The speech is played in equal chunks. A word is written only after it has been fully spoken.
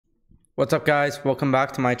What's up, guys? Welcome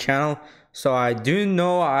back to my channel. So I do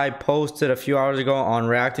know I posted a few hours ago on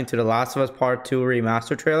reacting to The Last of Us Part 2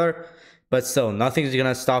 remaster trailer, but still nothing's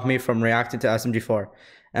gonna stop me from reacting to SMG4.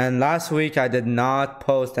 And last week I did not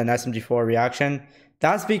post an SMG4 reaction.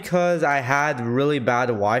 That's because I had really bad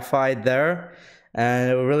Wi-Fi there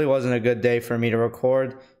and it really wasn't a good day for me to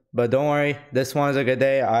record. But don't worry, this one is a good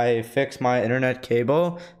day. I fixed my internet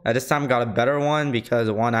cable. I this time got a better one because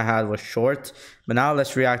the one I had was short. But now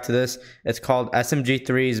let's react to this. It's called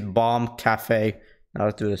SMG3's Bomb Cafe. Now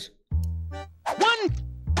let's do this. 1,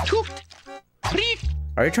 2, 3.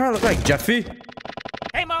 Are you trying to look like Jeffy?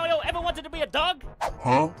 Hey Mario, ever wanted to be a dog?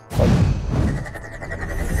 Huh?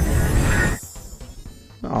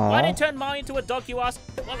 Why did I turn Mario into a dog, you ask?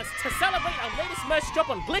 Well, it's to celebrate our latest merch drop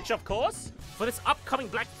on Glitch, of course. For this upcoming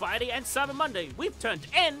Black Friday and Cyber Monday, we've turned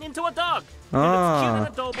N into a dog. He looks cute and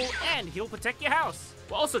adorable, and he'll protect your house.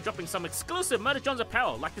 We're also dropping some exclusive Murder John's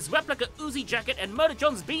apparel, like this replica Uzi jacket and Murder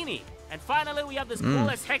John's beanie. And finally, we have this cool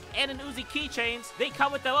as heck N and Uzi keychains. They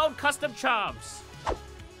come with their own custom charms.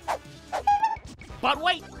 But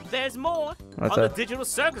wait, there's more. What's on that? The digital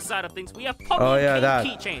circus side of things, we have that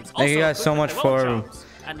keychains. Thank you guys so much for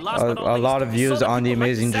a lot of views on the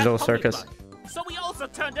Amazing Digital Circus. So we also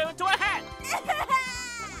turned her into a hat.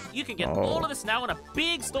 You can get all of this now on a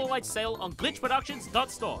big store-wide sale on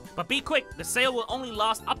glitchproductions.store. But be quick, the sale will only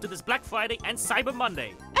last up to this Black Friday and Cyber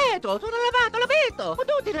Monday. Eto, tutto lavato, l'ho visto.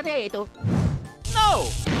 Tutti l'ho No!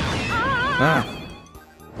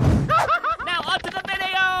 Now on to the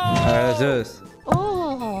video! Alright, let's do this.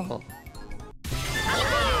 Oh.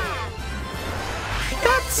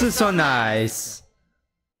 That's so nice.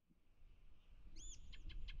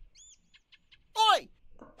 Oi!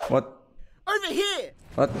 What? Over here!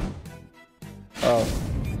 What? Oh.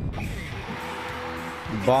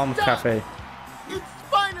 Bomb Done. Cafe. It's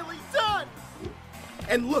finally done!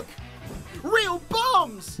 And look! Real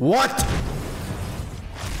bombs! What?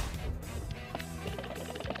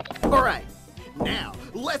 Alright, now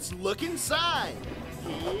let's look inside.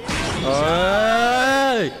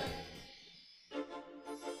 Hey!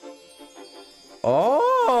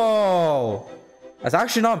 Oh! That's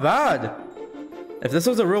actually not bad. If this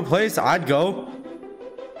was a real place, I'd go.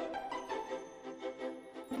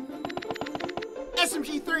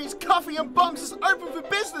 SMG3's Coffee and Bombs is open for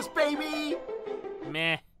business, baby!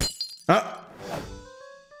 Meh. Huh?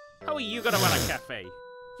 How are you gonna run a cafe?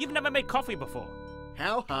 You've never made coffee before.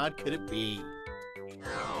 How hard could it be?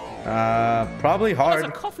 Probably As hard.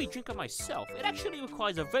 a coffee drinker myself, it actually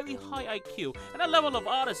requires a very high IQ and a level of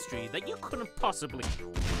artistry that you couldn't possibly.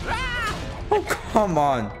 Oh, come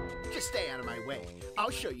on. Just stay out of my way. I'll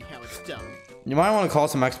show you how it's done. You might want to call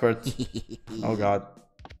some experts. Oh, God.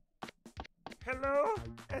 Hello,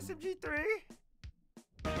 SMG3?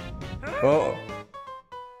 Oh.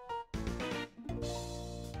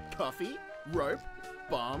 Coffee, rope,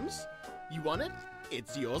 bombs. You want it?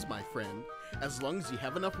 It's yours, my friend. As long as you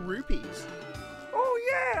have enough rupees. Oh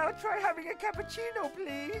yeah, I'll try having a cappuccino,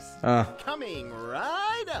 please. Coming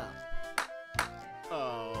right up.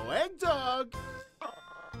 Oh, egg dog.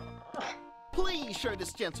 Please show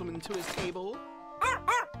this gentleman to his table.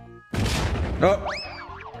 Oh.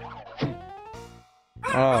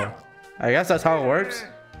 Oh. I guess that's how it works.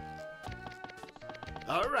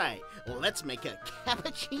 All right, let's make a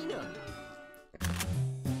cappuccino.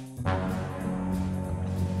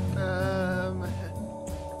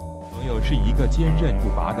 朋友是一个坚韧不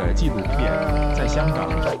拔的纪录片，在香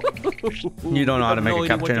港。 You don't know how to make a No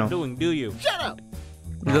idea what you're cappuccino. doing, do you? Shut up!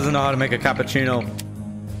 He doesn't know how to make a cappuccino.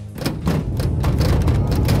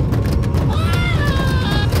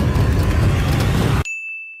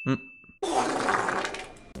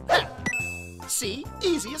 See?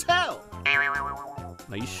 Easy as hell.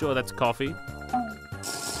 Are you sure that's coffee?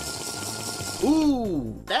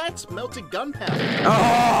 Ooh, that's melted gunpowder.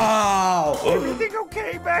 Oh! Everything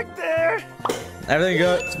okay back there? Everything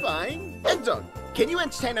good? It's fine. Egg dog, can you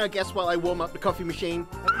entertain our guests while I warm up the coffee machine?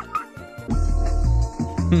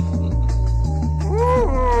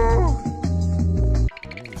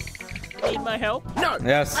 Need my help? No!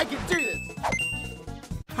 Yes. I can do this!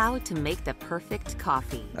 How to make the perfect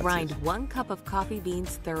coffee. Grind 1 cup of coffee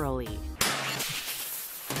beans thoroughly.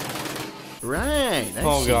 Right.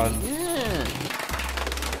 Oh, God. Yeah.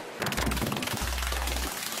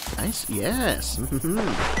 Nice. Yes.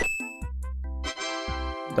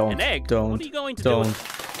 Don't. An egg? Don't. What are you going to don't. do?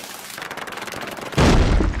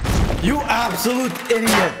 You absolute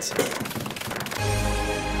idiot!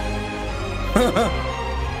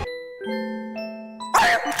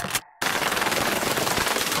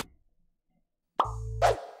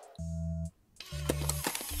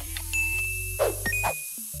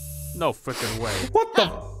 No frickin' way. What the?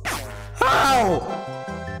 How?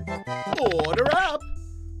 Order up.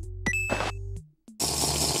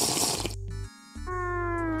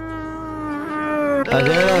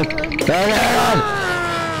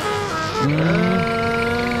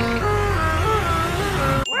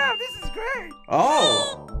 Wow, this is great.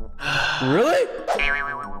 Oh. Really?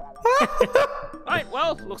 Alright,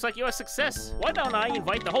 well, looks like you're a success. Why don't I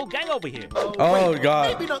invite the whole gang over here? Oh, wait,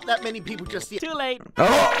 God. Maybe not that many people just yet. Too late.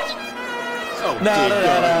 Oh. Oh, No, dear no,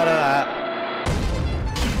 no, God.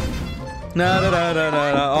 no, no, no, no, no,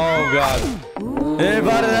 no. Oh, God.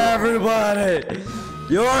 Everybody.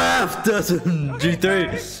 You're after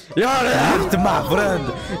SMG3. You're after, my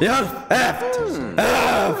friend. You're after.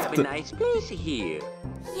 Have a nice place here.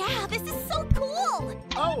 Yeah, this is so cool!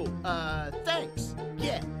 Oh, thanks.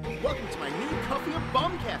 Yeah, welcome to my new coffee and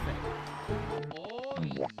bomb cafe.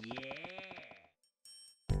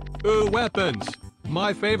 Ooh, weapons.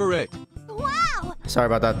 My favorite. Wow! Sorry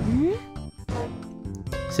about that.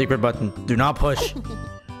 Secret button. Do not push.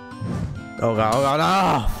 Oh, God. Oh, God.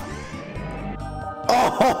 No.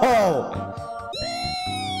 Oh!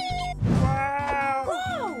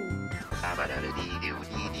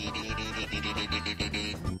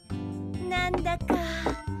 Nandaka.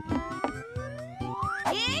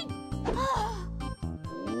 Eh?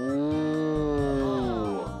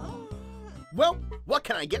 Well, what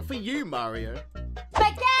can I get for you, Mario?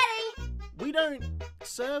 Spaghetti! We don't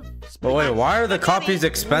serve But wait, why are the coffees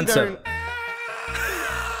expensive?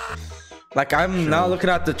 Like, I'm now looking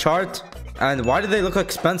at the chart, and why do they look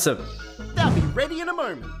expensive? They'll be ready in a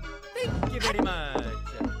moment. Thank you very much.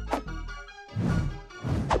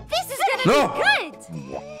 This is gonna No. be good!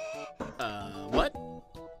 What?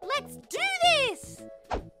 Let's do this!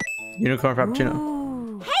 Unicorn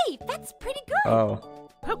Frappuccino. Hey, that's pretty good! Oh.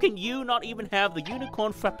 How can you not even have the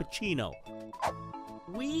unicorn frappuccino?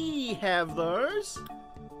 We have those.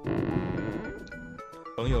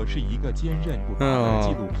 朋友是一个坚韧不拔的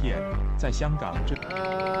纪录片，在香港这。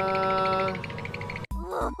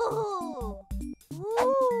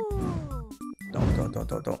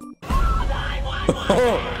Don't.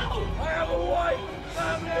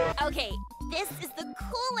 Okay, this is the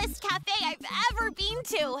coolest cafe I've ever been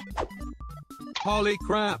to! Holy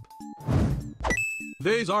crap!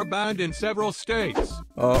 These are banned in several states.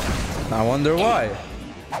 Oh, I wonder why.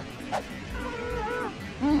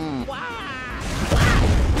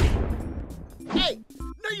 Hey,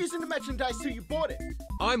 no using the merchandise till you bought it.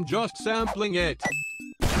 I'm just sampling it.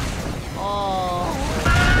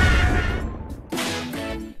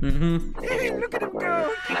 Hey, look at him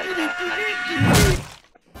go.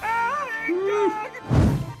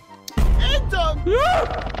 Egg dog!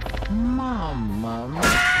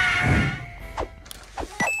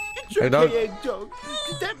 It's Egg okay, dog? egg dog.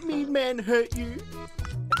 Did that mean man hurt you?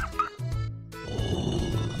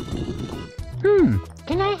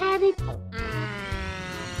 Can I have it?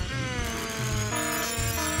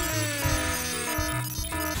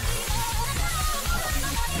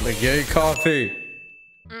 The gay coffee.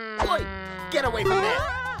 Oi, get away from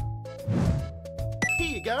that.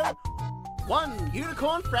 Here you go. One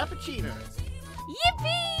unicorn frappuccino.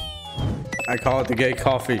 Yippee! I call it the gay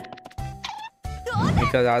coffee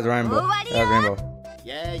because it has rainbow. It has rainbow.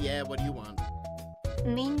 Yeah, what do you want?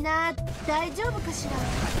 みんな大丈夫かしら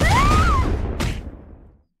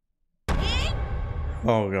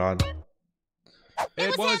Oh, God.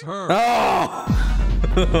 It was her. Oh!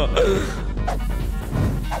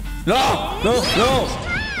 No!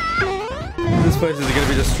 This place is gonna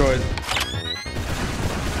be destroyed.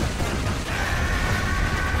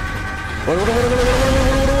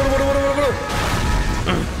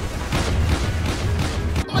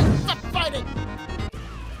 Stop fighting!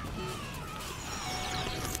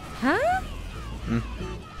 Huh?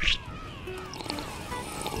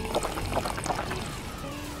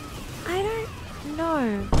 I don't know.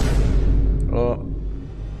 Oh.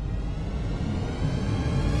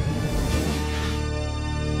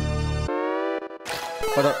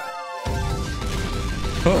 What up?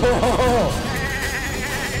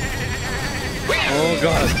 Oh,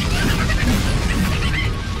 God.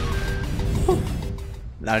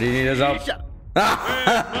 Now do you need us up? Shut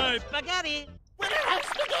up. Spaghetti!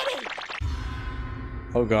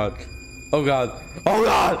 Oh, God. Oh, God. Oh,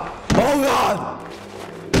 God. Oh, God.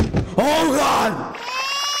 Oh, God.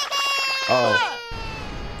 Oh.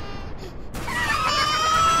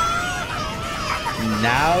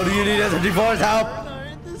 Now do you need SMG4's help?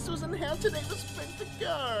 No, this wasn't how today was meant to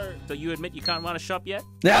go. So you admit you can't run a shop yet?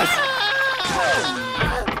 Yes.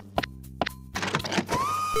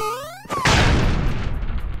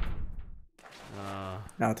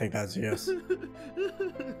 I'll take that as yes.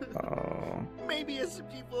 maybe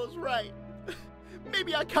SMG4 is right.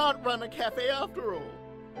 Maybe I can't run a cafe after all.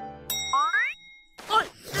 Oh,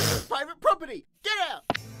 this is private property. Get out.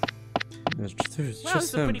 Wow, this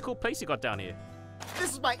is a pretty cool place you got down here.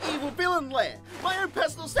 This is my evil villain lair. My own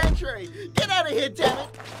personal sanctuary. Get out of here, damn it.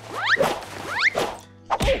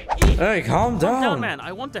 Hey, calm down. Calm down, man.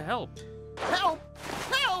 I want to help. Help!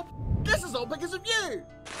 Help! This is all because of you.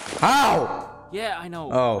 How? Yeah, I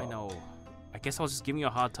know. Oh. I know. I guess I was just giving you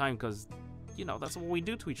a hard time because, you know, that's what we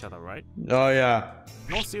do to each other, right? Oh, yeah.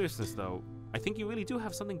 In all seriousness, though, I think you really do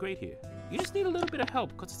have something great here. You just need a little bit of help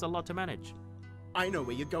because it's a lot to manage. I know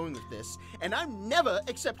where you're going with this, and I'm never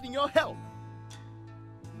accepting your help.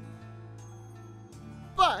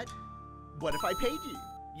 But what if I paid you?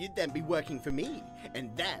 You'd then be working for me,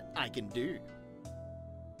 and that I can do.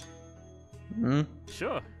 Hmm?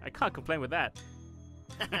 Sure, I can't complain with that.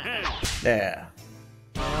 Yeah.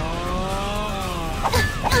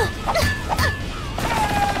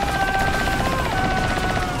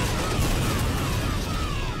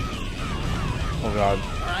 Oh god.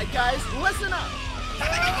 Alright guys, listen up!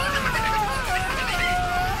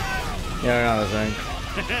 Yeah, I know the thing.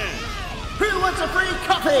 Who wants a free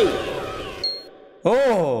coffee?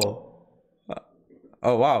 Oh!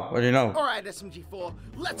 Oh wow, what do you know? Alright SMG4,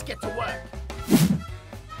 let's get to work!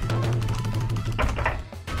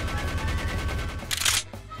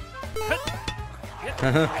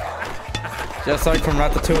 Just like from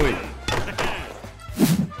Ratatouille.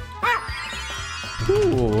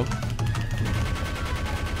 Ooh.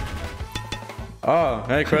 Oh,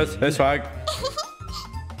 hey Chris, hey Swag.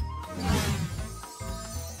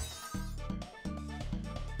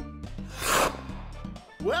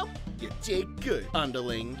 Well, you did good,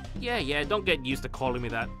 underling. Yeah, don't get used to calling me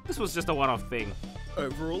that. This was just a one-off thing.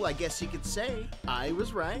 Overall, I guess you could say I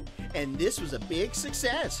was right, and this was a big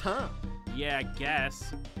success, huh? Yeah, I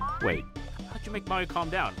guess. Wait, how'd you make Mario calm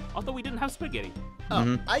down? I thought we didn't have spaghetti.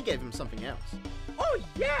 Oh, I gave him something else. Oh,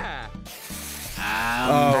 yeah.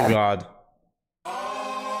 Oh god.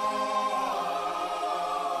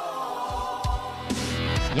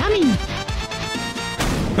 Yummy.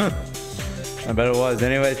 I bet it was.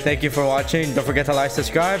 Anyways, thank you for watching. Don't forget to like,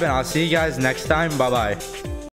 subscribe, and I'll see you guys next time. Bye bye.